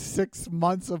the next 6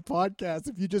 months of podcasts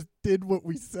if you just did what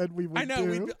we said we would I know.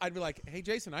 do. I'd be like, hey,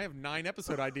 Jason, I have 9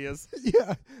 episode ideas.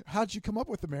 Yeah. How'd you come up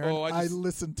with them, Aaron? Oh, I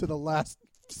listened to the last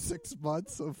 6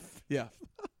 months of Yeah.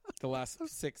 The last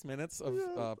 6 minutes of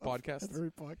podcasts. every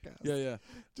podcast. Yeah.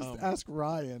 Just ask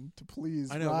Ryan to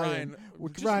please. I know, Ryan,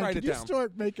 just Ryan, write can it you down.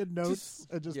 start making notes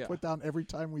and just yeah. put down every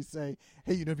time we say,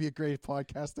 "Hey, you know, it'd be a great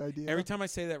podcast idea." Every time I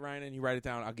say that, Ryan, and you write it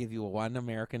down, I'll give you $1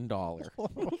 American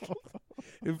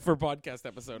for podcast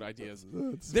episode ideas.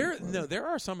 There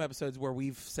are some episodes where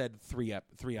we've said three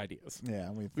ideas. Yeah,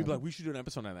 We'd be like, we should do an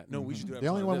episode on that. No, we should do an The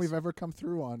only episode one on we've this. ever come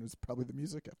through on is probably the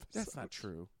music episode. That's not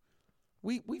true.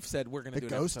 We've said we're going to The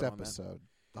do an ghost episode. episode.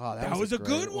 Oh, That was a great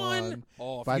good one.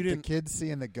 Oh, if But you the didn't, kids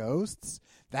seeing the ghosts.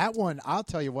 That one, I'll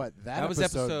tell you what. that was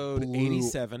episode blew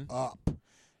 87. Up.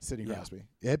 Sidney Yeah. Crosby.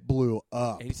 It blew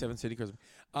up. 87 City Crosby.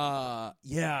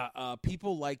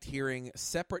 People liked hearing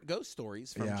separate ghost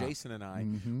stories from Yeah. Jason and I.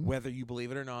 Mhm. Whether you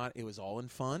believe it or not, it was all in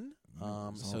fun.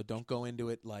 So don't go into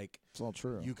it like It's all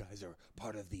true. you guys are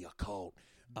part of the occult.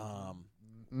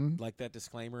 Mhm. Like that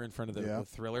disclaimer in front of the, Yeah. the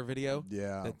Thriller video.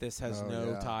 Yeah. That this has Oh,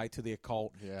 no yeah. tie to the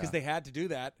occult. Yeah. Because they had to do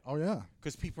that. Oh, yeah.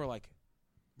 Because people are like,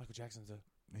 Michael Jackson's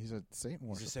He's a Satan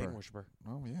worshiper. he's a Satan worshiper.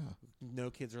 Oh, yeah. No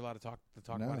kids are allowed to talk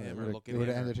No, about him or look it at would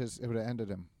him. have ended his. It would have ended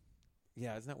him.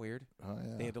 Yeah, isn't that weird? Oh,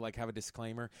 yeah. They had to have a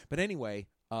disclaimer. But anyway,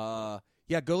 go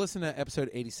listen to episode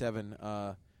 87,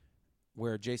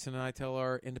 where Jason and I tell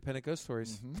our independent ghost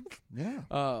stories. Yeah.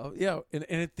 And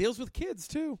it deals with kids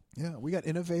too. Yeah. We got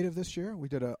innovative this year. We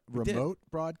did a remote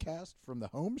broadcast from the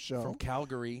home show. From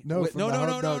Calgary. No, Wait, from no, the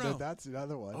no, home, no, no. That's the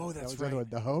other one. Oh, That that's was the other right. one.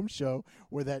 The home show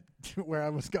where I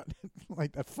was got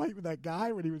like that fight with that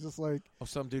guy when he was just like, Oh,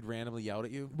 some dude randomly yelled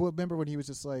at you? well, remember when he was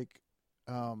just like,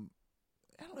 I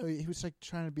don't know, he was like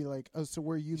trying to be like, oh, so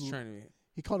where you? He's trying to be.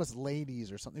 He called us ladies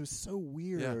or something. It was so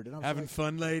weird. Yeah. And I was Having like,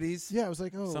 fun, ladies? yeah, I was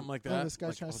like, oh, Something like oh, that. this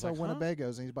guy's Like, trying I to was sell like, huh?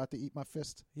 Winnebagos and he's about to eat my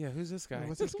fist. Yeah, who's this guy?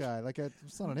 What's this guy? Like,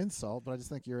 it's not an insult, but I just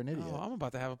think you're an idiot. Oh, I'm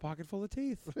about to have a pocket full of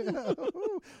teeth.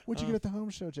 What'd you get at the home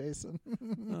show, Jason?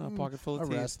 Pocket full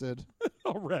of Arrested. teeth.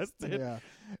 Arrested. Yeah,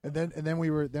 and then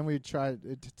we tried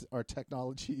our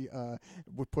technology.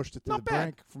 We pushed it to Not the bad.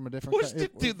 brink from a different. Pushed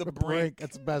it to the brink.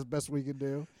 That's the best we can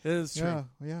do. It is true.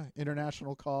 Yeah.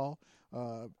 International call.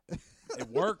 It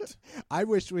worked. I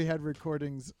wish we had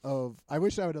recordings of. I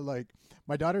wish I would have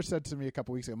My daughter said to me a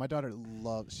couple weeks ago. My daughter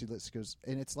loves. She goes,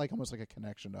 and it's like almost like a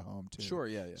connection to home too. Sure,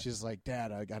 yeah. She's like,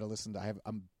 Dad, I got to listen to.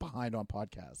 I'm behind on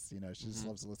podcasts. You know, she just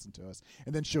loves to listen to us,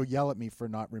 and then she'll yell at me for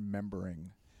not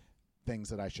remembering things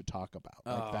that I should talk about.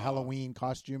 Like the Halloween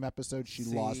costume episode, she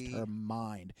lost her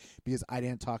mind because I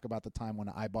didn't talk about the time when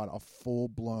I bought a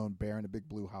full-blown Bear in a Big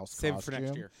Blue House Save costume. it for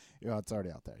next year. Yeah, it's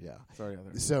already out there. Yeah, it's already out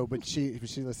there. So, but she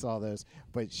lists all those.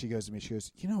 But she goes to me. She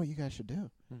goes, you know what you guys should do?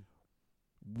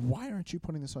 Why aren't you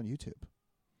putting this on YouTube?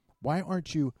 Why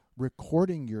aren't you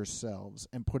recording yourselves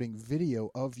and putting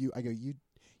video of you? I go, you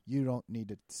don't need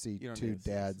to see two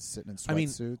dads sitting in sweatsuits. I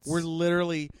mean, we're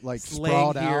literally like laying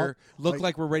sprawled here, out, look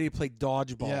like we're ready to play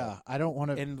dodgeball. Yeah, I don't want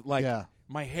to. And like,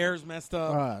 my hair's messed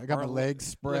up. I got my legs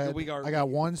spread. I got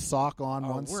one sock on,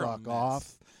 one sock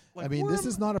off. Like, I mean, this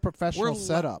is not a professional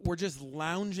setup. We're just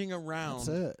lounging around. That's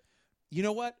it. You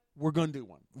know what? We're going to do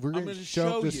one. We're going to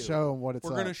show them what it's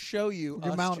We're going to show you.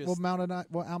 We'll mount it.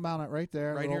 I'll mount it right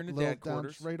there. Right here in the dad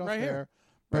quarters. Right off right there. Here.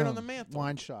 Right on the mantle.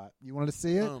 Wine shot. You want to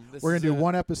see it? We're going to do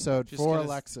one episode for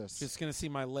Alexis. Just going to see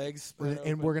my legs.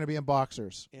 And we're going to be in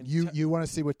boxers. You want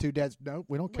to see what two dads? No,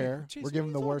 we don't care. We're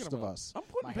giving the worst of us.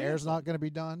 My hair's not going to be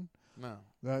done. No.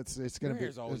 It's going to be. Your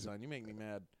hair's always done. You make me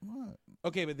mad. What?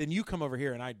 Okay, but then you come over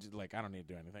here and I don't need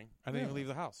to do anything. I didn't even leave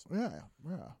the house. Yeah.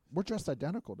 We're dressed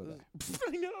identical today.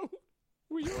 I know.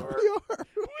 We are.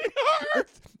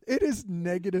 It is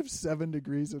 -7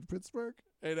 degrees in Pittsburgh.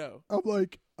 I know. I'm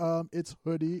like, it's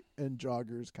hoodie and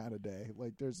joggers kind of day.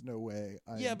 Like, there's no way.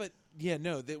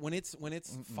 When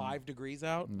it's 5 degrees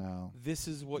out. No, this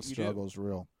is what you do. The struggle's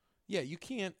real. Yeah, you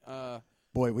can't.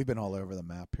 Boy, we've been all over the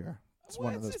map here. It's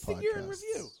one of those podcasts. It's the year in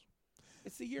review.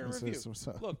 It's the year in review.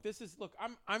 Look,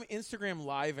 I'm Instagram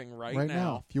living right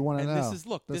now. If you want to know,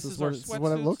 this is our sweatsuits. This is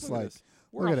what it looks like.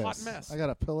 We're a hot mess. I got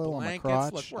a pillow on my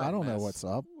crotch. I don't know what's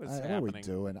up. What's what are we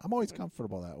doing? I'm always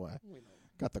comfortable that way.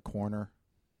 Got the corner.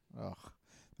 Ugh,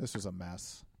 this was a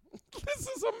mess.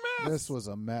 This was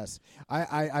a mess.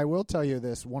 I will tell you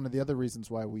this. One of the other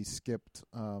reasons why we skipped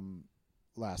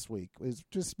last week is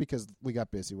just because we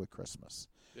got busy with Christmas.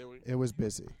 It was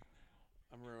busy.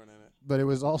 I'm ruining it. But it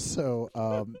was also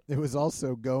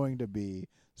going to be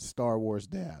Star Wars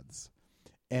dads,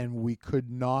 and we could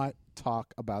not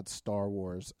talk about Star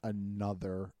Wars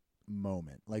another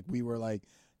moment. Like, we were like,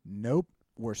 nope,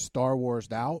 we're Star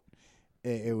Wars'd out.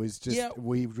 It was just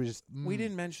we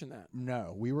didn't mention that.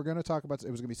 No, we were going to talk about it.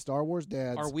 Was going to be Star Wars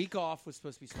dads. Our week off was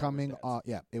supposed to be coming off.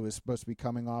 Yeah, it was supposed to be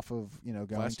coming off of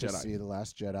going to see The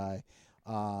Last Jedi.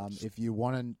 If you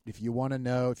want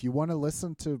to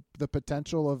listen to the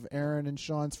potential of Aaron and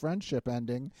Sean's friendship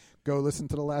ending, go listen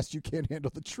to The Last You Can't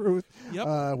Handle the Truth,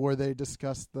 where they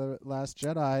discuss The Last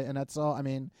Jedi, and that's all. I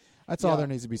mean, that's all there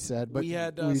needs to be said. But we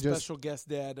had special guest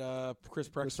dad Chris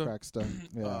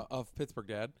Prexton, of Pittsburgh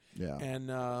Dad. Yeah,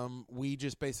 and we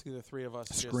just basically the three of us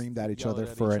screamed at each other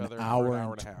for an hour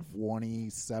and a half.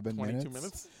 22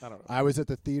 minutes. I don't know. I was at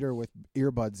the theater with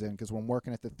earbuds in because when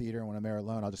working at the theater, when I'm there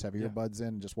alone, I'll just have earbuds in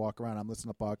and just walk around. I'm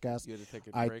listening to podcasts. You had to take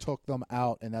a break. I took them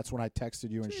out, and that's when I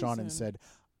texted you and Sean and said,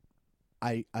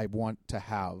 I want to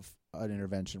have an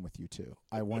intervention with you two.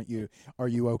 I want you. Are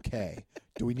you okay?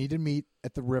 Do we need to meet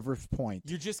at the River's Point?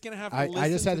 You're just going to have to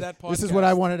listen to that podcast. This is what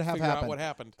I wanted to have happen. What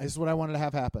happened? This is what I wanted to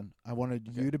have happen. I wanted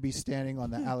you to be standing on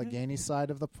the Allegheny side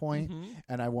of the point,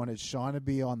 and I wanted Sean to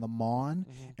be on the Mon,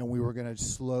 and we were going to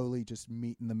slowly just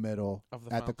meet in the middle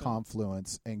at the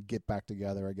confluence and get back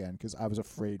together again because I was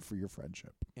afraid for your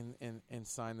friendship. And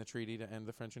sign the treaty to end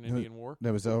the French and Indian War?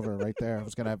 That was over right there. I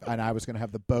was going to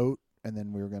have the boat. And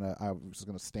then I was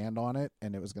gonna stand on it,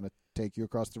 and it was gonna take you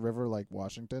across the river like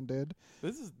Washington did.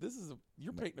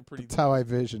 You're painting a pretty. That's how I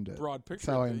envisioned it. Broad picture.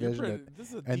 That's how I envisioned it.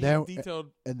 This is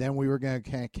detailed. And then we were gonna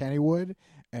Kennywood,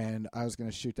 and I was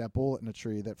gonna shoot that bullet in a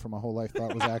tree that for my whole life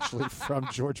thought was actually from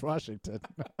George Washington.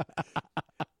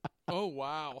 Oh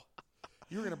wow.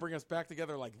 You were going to bring us back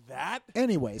together like that?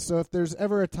 Anyway, so if there's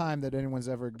ever a time that anyone's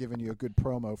ever given you a good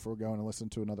promo for going to listen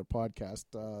to another podcast,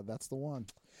 that's the one.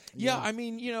 Yeah, I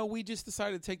mean, we just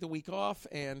decided to take the week off,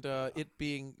 and it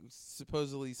being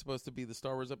supposedly supposed to be the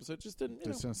Star Wars episode just didn't.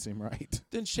 Just doesn't seem right.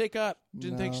 Didn't shake out.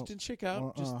 Didn't shake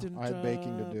out. Just didn't. I had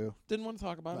baking to do. Didn't want to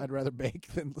talk about it. I'd rather bake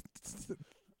than.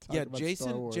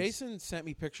 Jason sent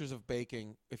me pictures of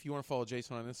baking. If you want to follow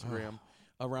Jason on Instagram.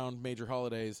 Around major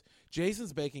holidays,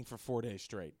 Jason's baking for 4 days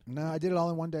straight. No, I did it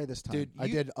all in one day this time. Dude, I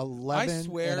did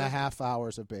 11 and a half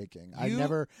hours of baking. I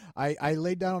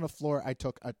laid down on the floor. I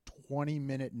took a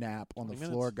 20-minute nap on the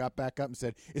floor, got back up and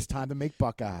said, it's time to make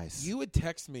Buckeyes. You would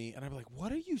text me, and I'd be like,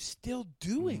 what are you still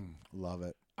doing? Love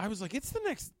it. I was like, it's the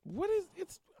next,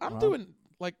 doing...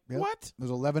 Like, what? It was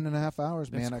 11 and a half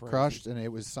hours, man. That's I crushed, and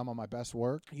it was some of my best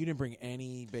work. You didn't bring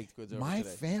any baked goods over My today.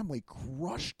 family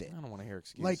crushed it. I don't want to hear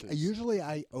excuses. Like, usually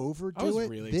I overdo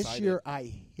it. Really this excited. year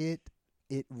I hit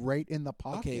it right in the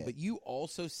pocket. Okay, but you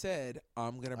also said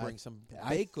I'm going to bring some I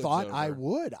baked goods thought over. I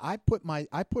would. I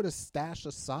put a stash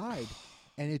aside,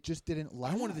 and it just didn't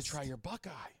last. I wanted to try your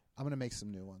Buckeye. I'm gonna make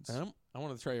some new ones. I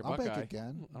wanted to try your I'll Buckeye. bake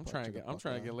again. I'm trying to get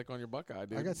a lick on your Buckeye,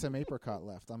 dude. I got some apricot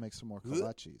left. I'll make some more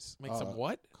kolaches. Make some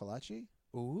what? Kolache?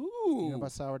 Ooh. You know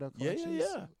about sourdough kolaches?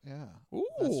 Yeah. Yeah. Ooh.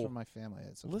 That's from my family.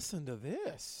 Listen to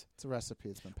this. It's a recipe.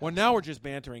 It's been. Well, now we're just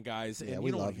bantering, guys, Yeah, and we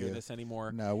you don't love want to hear you. this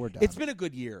anymore. No, we're done. It's been a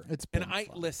good year. It's been and I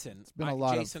fun. listen. It's been a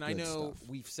lot Jason, of I good know stuff.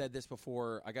 we've said this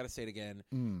before. I got to say it again.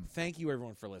 Thank you,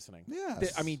 everyone, for listening.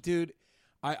 Yes. I mean, dude,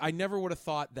 I never would have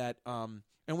thought that.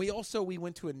 And we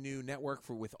went to a new network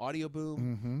with Audio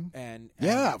Boom, and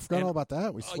I forgot all about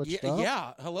that. We switched up.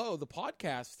 Yeah, hello, the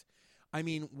podcast. I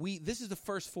mean, this is the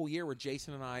first full year where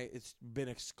Jason and I. It's been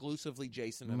exclusively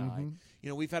Jason and I. You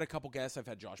know, we've had a couple guests. I've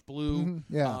had Josh Blue.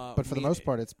 Yeah, but for the most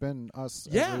part, it's been us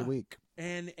every week.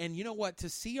 And you know what? To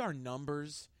see our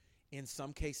numbers, in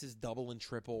some cases double and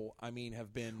triple, I mean,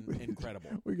 have been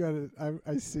incredible. We got it.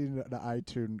 I seen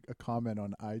a comment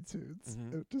on iTunes.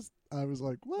 I was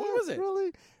like, what was it?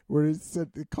 Really? Where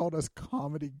it called us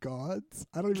comedy gods.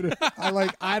 I don't even.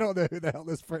 I don't know who the hell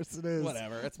this person is.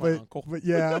 Whatever. It's my uncle. But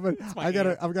yeah, I've got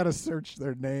aunt. to search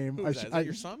their name. Who is that? Is that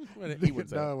your son? He would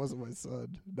say no, it wasn't my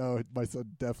son. No, my son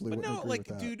definitely wouldn't agree with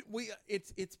that. Dude,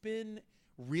 it's been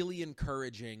really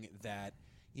encouraging that.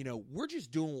 You know, we're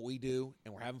just doing what we do,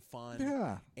 and we're having fun.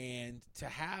 Yeah. And to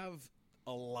have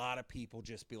a lot of people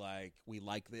just be like, we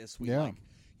like this. We Yeah. like,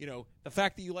 you know, the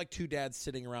fact that you like two dads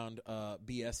sitting around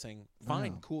BSing,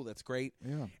 fine, cool, that's great.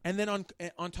 Yeah. And then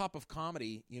on top of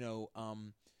comedy, you know,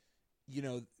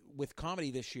 with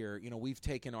comedy this year, you know, we've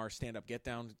taken our stand-up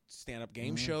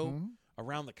game show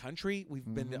around the country. We've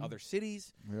been to other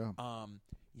cities. Yeah.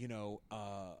 You know,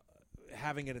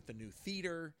 having it at the new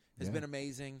theater has been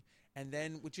amazing. And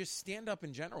then with just stand-up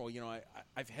in general, you know,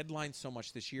 I've headlined so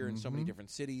much this year in so many different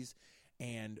cities.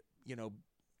 And, you know,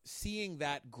 seeing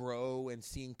that grow and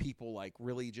seeing people, like,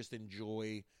 really just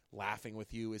enjoy laughing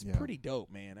with you is pretty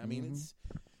dope, man. I mean, it's,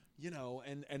 you know,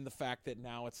 and the fact that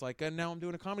now it's like, now I'm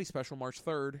doing a comedy special March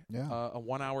 3rd, a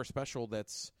 1-hour special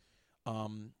that's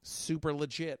super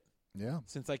legit. Yeah.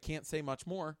 Since I can't say much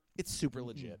more, it's super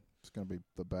legit. It's going to be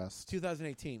the best.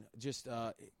 2018, just...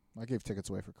 I gave tickets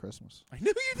away for Christmas. I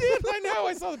knew you did. I know.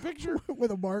 I saw the picture.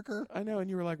 With a marker. I know. And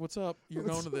you were like, what's up? You're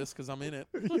going to this because I'm in it.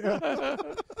 Yeah.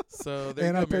 So there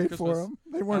and you I go. Merry paid Christmas. for them.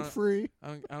 They weren't free.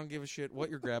 I don't give a shit what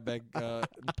your grab bag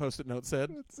Post-it note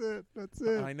said. That's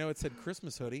it. I know it said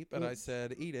Christmas hoodie, but I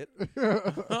said eat it.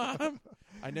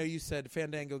 I know you said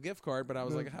Fandango gift card, but I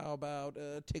was like, how about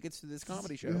tickets to this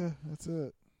comedy show? Yeah, that's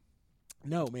it.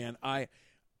 No, man.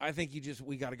 I think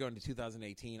we got to go into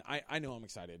 2018. I know I'm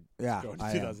excited. Yeah, to go into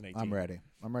I 2018. am. I'm ready.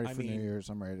 I'm ready for New Year's.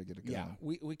 I'm ready to get it going.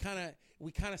 Yeah, we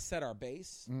kind of set our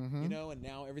base, you know, and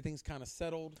now everything's kind of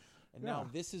settled. And now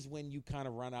this is when you kind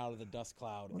of run out of the dust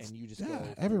cloud and you just go.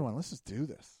 Everyone, let's just do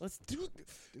this. Let's do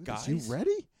it. Guys, you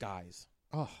ready? Guys,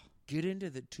 get into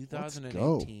the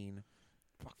 2018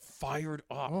 fired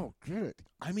up. Oh, good.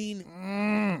 I mean,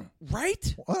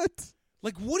 right? What?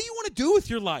 Like, what do you want to do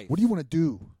with your life? What do you want to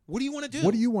do? What do you want to do?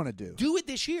 What do you want to do? Do it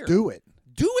this year. Do it.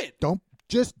 Do it. Don't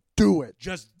just do it.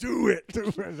 Just do it. Do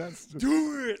it.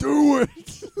 Do it. Do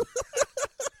it.